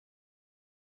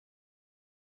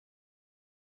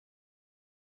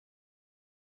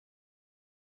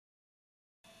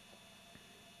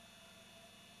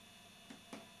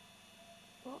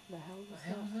The hell was What the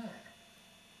hell was that?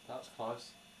 That was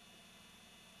close.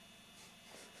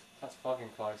 That's fucking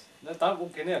close. No, don't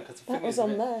walk in here, because the that thing was is,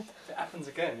 on there. if it happens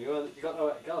again, you got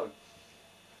nowhere to go.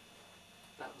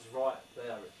 That was right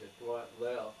there, Richard. Right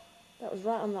there. That was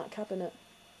right on that cabinet.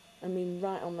 I mean,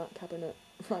 right on that cabinet,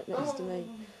 right next to me.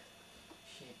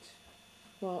 Shit.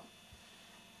 What?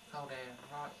 Cold air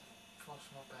right across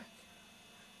my back.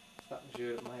 That was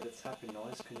you that made a tapping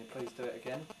noise. Can you please do it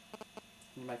again?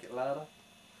 Can you make it louder?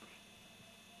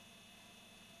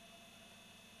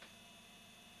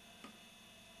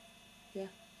 Yeah.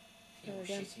 You're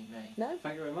again. shitting me. No?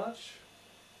 Thank you very much.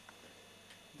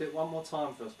 Do it one more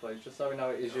time for us, please, just so we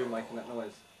know it is you making that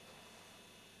noise.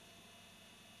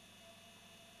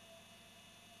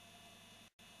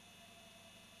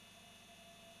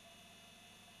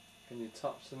 Can you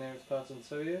touch the nearest person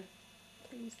to you?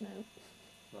 Please no.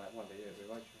 No, it won't be you, it'll be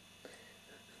Rachel.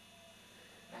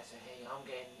 That's a heat. I'm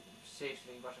getting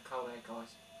seriously rush of cold air,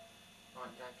 guys.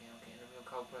 I'm joking, I'm getting a real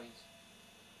cold breeze.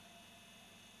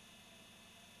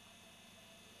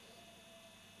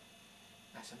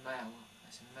 That's a male.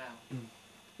 That's a male.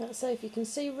 Let's say if you can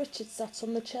see Richard sat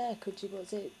on the chair, could you,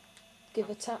 what's it, give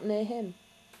a tap near him?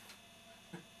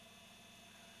 Could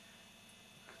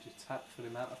you tap for the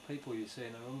amount of people you see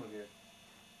in a room with you?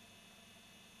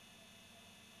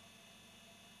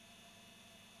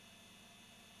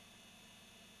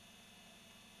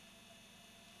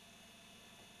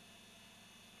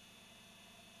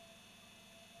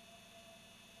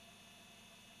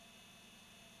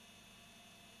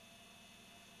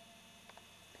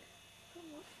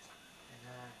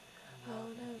 Oh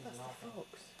no, that's the fox.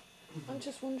 I'm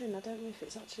just wondering, I don't know if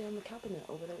it's actually on the cabinet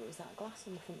or whether it was that glass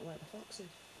on the front of where the fox is.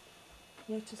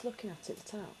 You know, just looking at it, the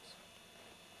taps.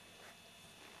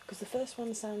 Because the first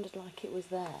one sounded like it was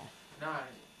there. No.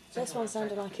 The first one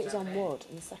sounded like it was on wood,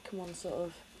 and the second one sort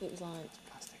of, it was like...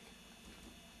 Plastic.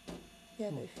 Yeah,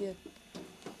 but if you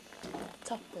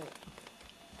tap it...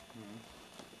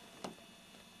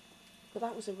 But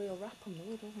that was a real rap on the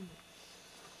wood, wasn't it?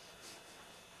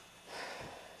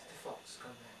 The fox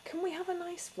gone there. Can we have a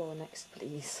nice floor next,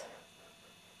 please?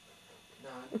 No.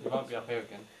 You won't be up here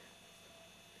again.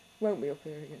 Won't be up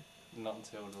here again. Not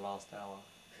until the last hour.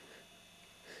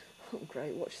 Oh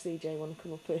great, watch CJ want to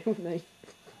come up here with me.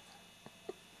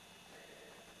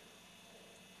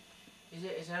 Is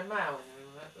it a male in the room?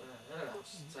 I'll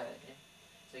say that again.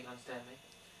 So you can understand me.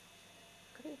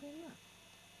 Could it have been that?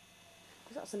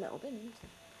 Because that's a metal bin, isn't it?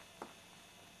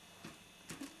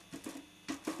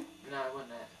 No, it wasn't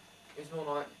that. It was more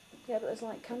like... Yeah, but there's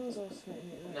like cans or something in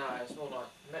it. No, it's more like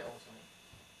metal or something.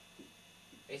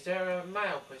 Is there a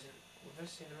male present with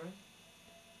us in the room?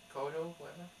 Corridor,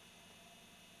 whatever?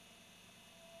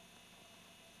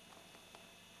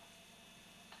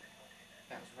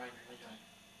 That was a raining window.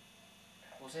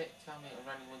 Was it? Tell me it was a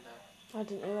raining window. I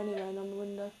didn't hear any rain on the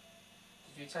window.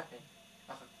 Did you tap in?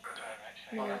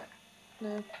 Like No. that?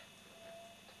 No.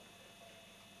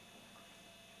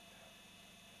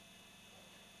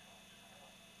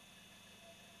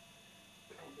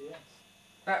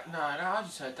 No, I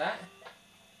just heard that.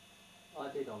 I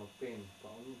did on a bin, but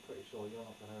I'm pretty sure you're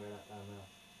not going to hear that down there.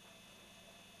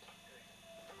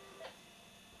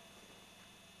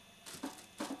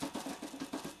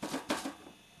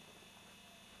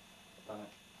 Done it.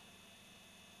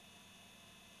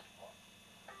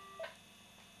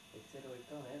 He said we've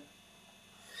done it.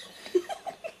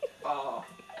 Oh.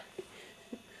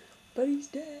 But he's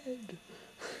dead.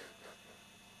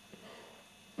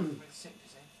 Really sick,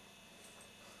 is he?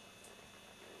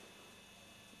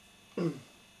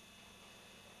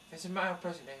 There's a male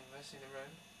present with us in the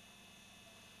room.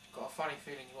 Got a funny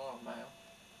feeling you are a male.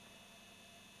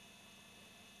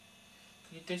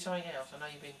 Can you do something else? I know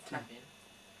you've been tapping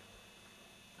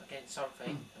against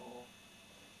something or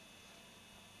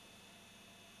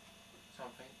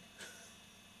something.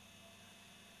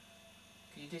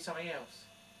 Can you do something else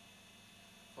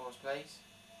for us, please?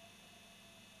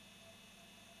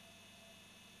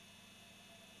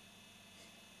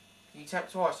 Can you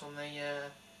tap twice on the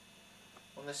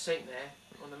sink there,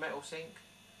 on the metal sink?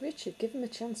 Richard, give him a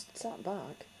chance to tap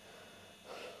back.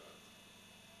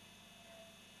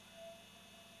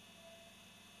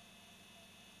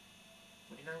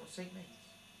 Well, you know what sink means?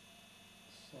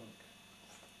 Sunk.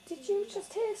 Did you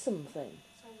just hear something?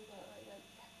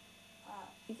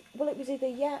 Well, it was either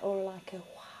yeah or like a wow.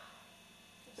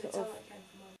 Sort of,